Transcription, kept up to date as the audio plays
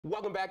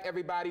Welcome back,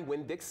 everybody.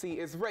 Winn-Dixie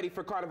is ready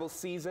for carnival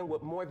season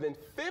with more than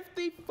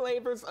 50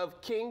 flavors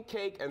of king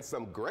cake and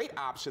some great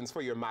options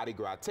for your Mardi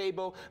Gras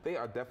table. They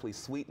are definitely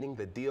sweetening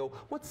the deal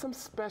with some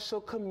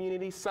special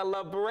community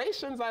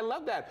celebrations. I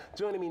love that.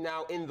 Joining me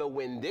now in the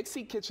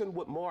Winn-Dixie kitchen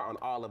with more on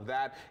all of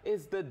that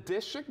is the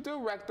district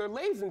director.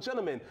 Ladies and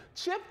gentlemen,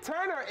 Chip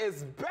Turner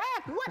is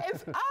back. What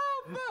is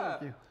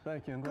up?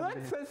 Thank you.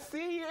 Good to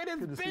see you. It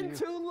has been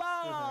too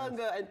long.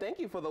 And thank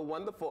you for the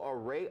wonderful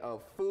array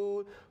of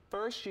food.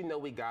 First, you know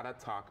we gotta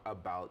talk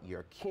about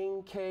your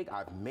king cake.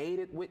 I've made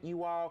it with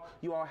you all.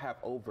 You all have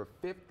over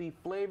 50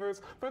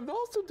 flavors. For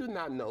those who do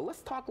not know,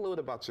 let's talk a little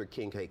bit about your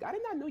king cake. I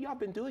did not know y'all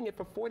been doing it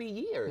for 40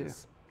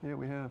 years. Yeah,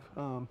 we have.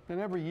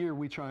 And every year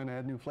we try and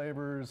add new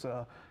flavors.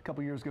 A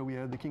couple years ago we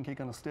had the king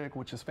cake on a stick,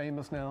 which is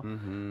famous now.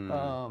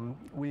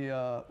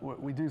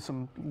 We do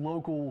some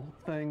local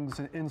things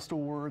in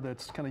store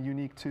that's kind of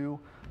unique too.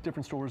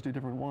 Different stores do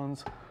different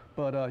ones.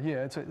 But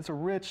yeah, it's a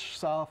rich,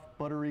 soft,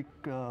 buttery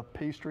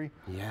pastry.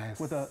 Yes.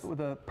 With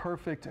a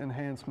perfect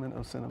enhancement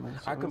of cinnamon.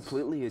 So I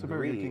completely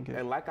agree.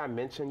 And like I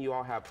mentioned, you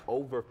all have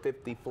over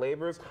 50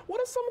 flavors.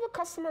 What are some of the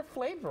customer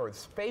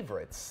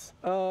favorites?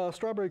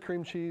 Strawberry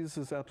cream cheese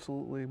is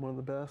absolutely one of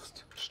the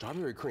best.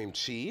 Strawberry cream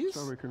cheese?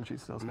 Strawberry cream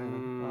cheese is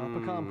outstanding.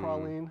 Pecan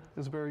praline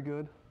is very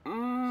good. So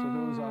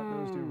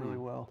those do really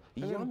well.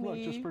 And then, look,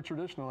 just for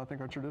traditional, I think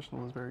our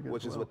traditional is very good.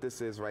 Which is what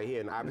this is right here.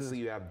 And obviously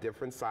you have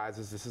different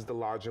sizes. This is the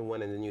larger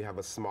one, and then you have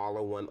a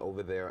smaller one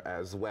over there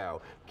as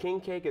well.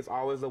 King cake is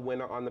always a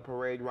winner on the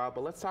parade route,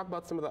 but let's talk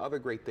about some of the other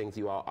great things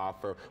you all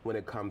offer when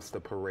it comes to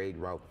parade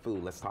route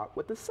food. Let's talk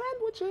with the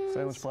sandwiches.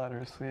 Sandwich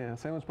platters, yeah.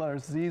 Sandwich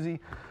platters is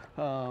easy.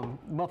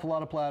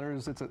 Muffalata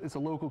platters, it's a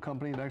local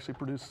company that actually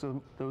produces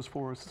those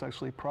for us. It's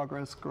actually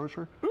Progress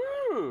Grocer.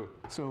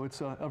 So it's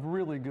a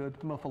really good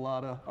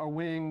muffalata. Our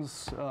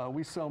wings,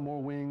 we sell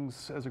more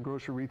wings as a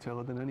grocery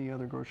retailer than any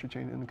other grocery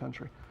chain in the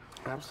country.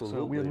 Absolutely.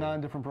 So we have 9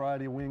 different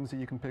variety of wings that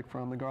you can pick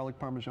from. The garlic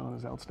parmesan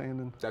is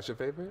outstanding. That's your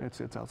favorite?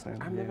 It's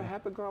outstanding. I've never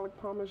had the garlic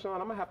parmesan.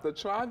 I'm gonna have to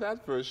try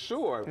that for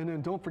sure. And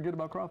then don't forget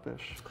about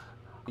crawfish.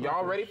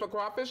 Y'all ready for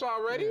crawfish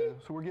already? Yeah.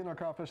 So we're getting our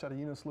crawfish out of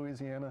Eunice,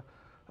 Louisiana.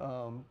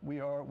 We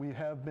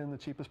have been the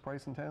cheapest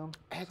price in town.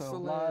 Excellent. So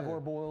live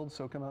or boiled,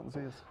 so come out and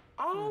see us.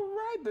 All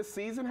right, the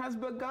season has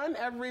begun,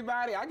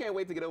 everybody. I can't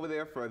wait to get over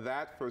there for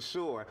that, for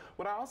sure.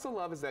 What I also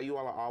love is that you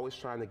all are always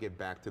trying to give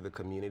back to the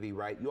community,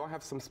 right? You all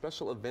have some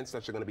special events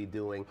that you're going to be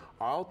doing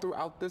all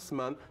throughout this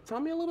month. Tell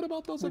me a little bit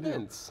about those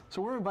events.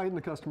 So we're inviting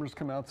the customers to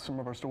come out to some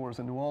of our stores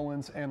in New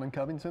Orleans and in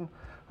Covington.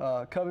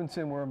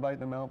 Covington, we're inviting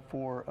them out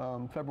for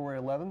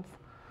February 11th.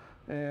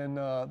 And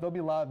there'll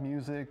be live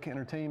music,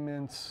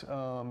 entertainment,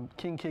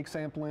 king cake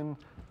sampling,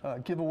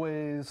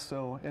 giveaways.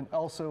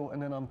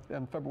 And then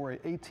on February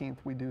 18th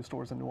we do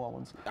stores in New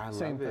Orleans.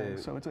 Same thing.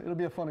 So it'll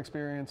be a fun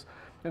experience.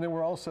 And then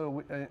we're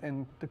also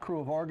in the crew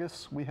of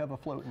Argus. We have a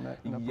float in that.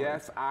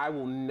 Yes, I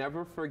will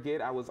never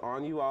forget. I was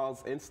on you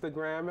all's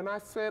Instagram and I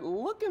said,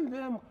 "Look at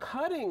them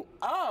cutting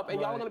up!" And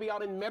y'all are going to be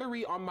out in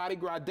Metairie on Mardi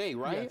Gras Day,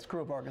 right? Yeah, it's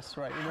crew of Argus,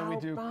 right? And then we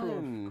do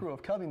crew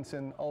of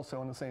Covington also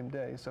on the same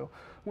day. So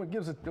it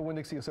gives the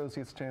Winn-Dixie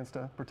Associates a chance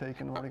to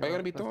partake in Mardi Gras. Are you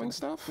going to be throwing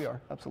stuff? We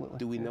are, absolutely.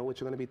 Do we know what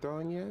you're going to be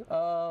throwing yet?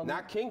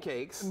 Not king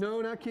cakes.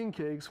 No, not king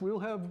cakes. We'll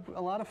have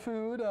a lot of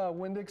food,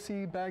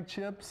 Winn-Dixie bag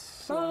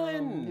chips.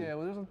 Fun! Yeah,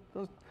 well,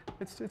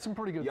 it's some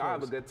pretty good Y'all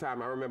have a good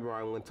time. I remember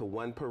I went to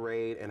one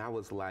parade and I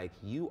was like,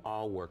 you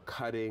all were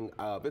cutting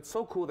up. It's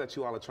so cool that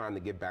you all are trying to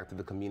give back to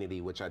the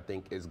community, which I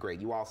think is great.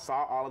 You all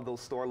saw all of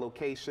those store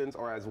locations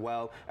or as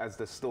well as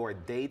the store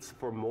dates.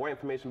 For more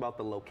information about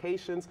the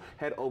locations,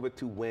 head over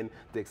to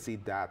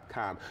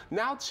Winn-Dixie.com.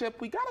 Now,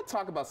 Chip, we got to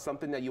talk about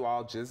something that you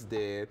all just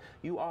did.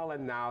 You all are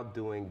now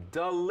doing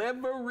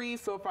delivery.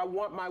 So if I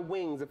want my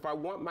wings, if I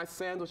want my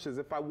sandwiches,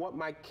 if I want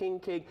my king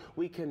cake,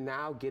 we can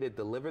now get it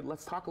delivered.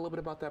 Let's talk a little bit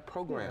about that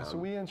program. Yeah, so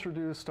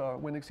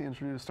Winn-Dixie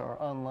introduced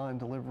our online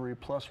delivery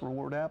plus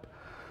reward app.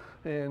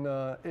 And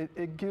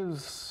it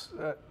gives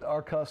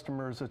our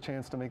customers a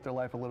chance to make their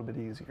life a little bit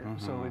easier.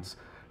 So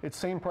it's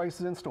same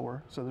prices in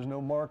store, so there's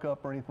no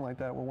markup or anything like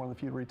that. We're one of the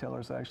few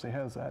retailers that actually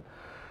has that.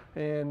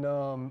 And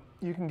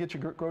you can get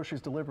your groceries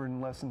delivered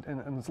in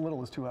as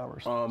little as 2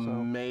 hours.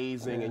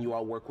 Amazing, and you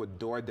all work with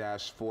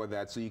DoorDash for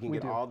that, so you can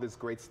get all this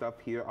great stuff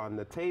here on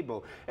the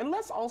table. And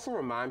let's also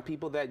remind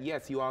people that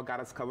yes, you all got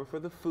us covered for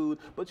the food,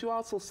 but you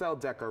also sell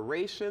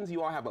decorations.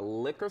 You all have a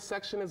liquor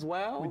section as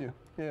well. We do.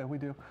 Yeah, we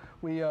do.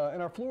 We in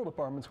our floral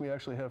departments, we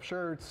actually have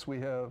shirts, we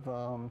have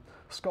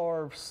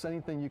scarves,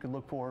 anything you can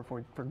look for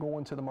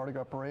going to the Mardi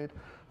Gras parade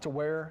to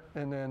wear,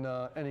 and then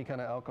any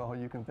kind of alcohol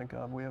you can think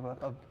of. We have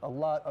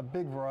a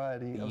big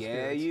variety of spirits.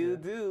 Yeah, you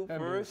do,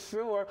 for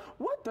sure.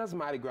 What does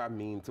Mardi Gras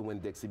mean to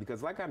Winn-Dixie?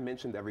 Because like I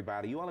mentioned,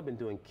 everybody, you all have been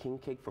doing king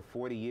cake for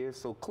 40 years,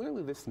 so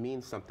clearly this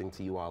means something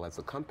to you all as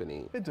a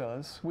company. It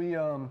does. We,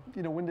 you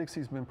know,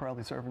 Winn-Dixie's been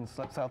proudly serving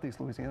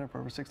Southeast Louisiana for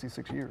over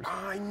 66 years.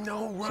 I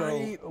know,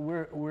 right?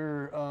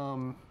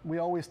 So we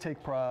always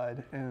take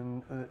pride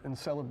in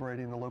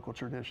celebrating the local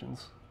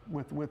traditions.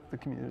 with the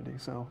community.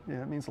 So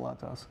yeah, it means a lot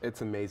to us.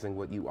 It's amazing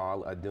what you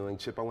all are doing.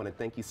 Chip, I want to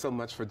thank you so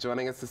much for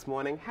joining us this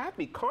morning.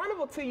 Happy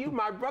Carnival to you,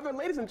 my brother.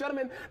 Ladies and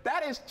gentlemen,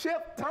 that is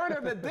Chip Turner,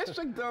 the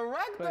District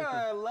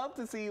Director. Love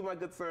to see you, my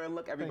good sir. And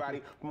look,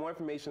 everybody, for more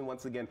information,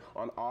 once again,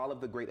 on all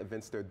of the great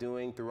events they're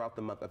doing throughout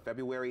the month of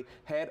February,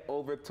 head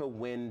over to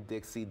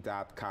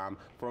Winn-Dixie.com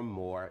for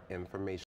more information.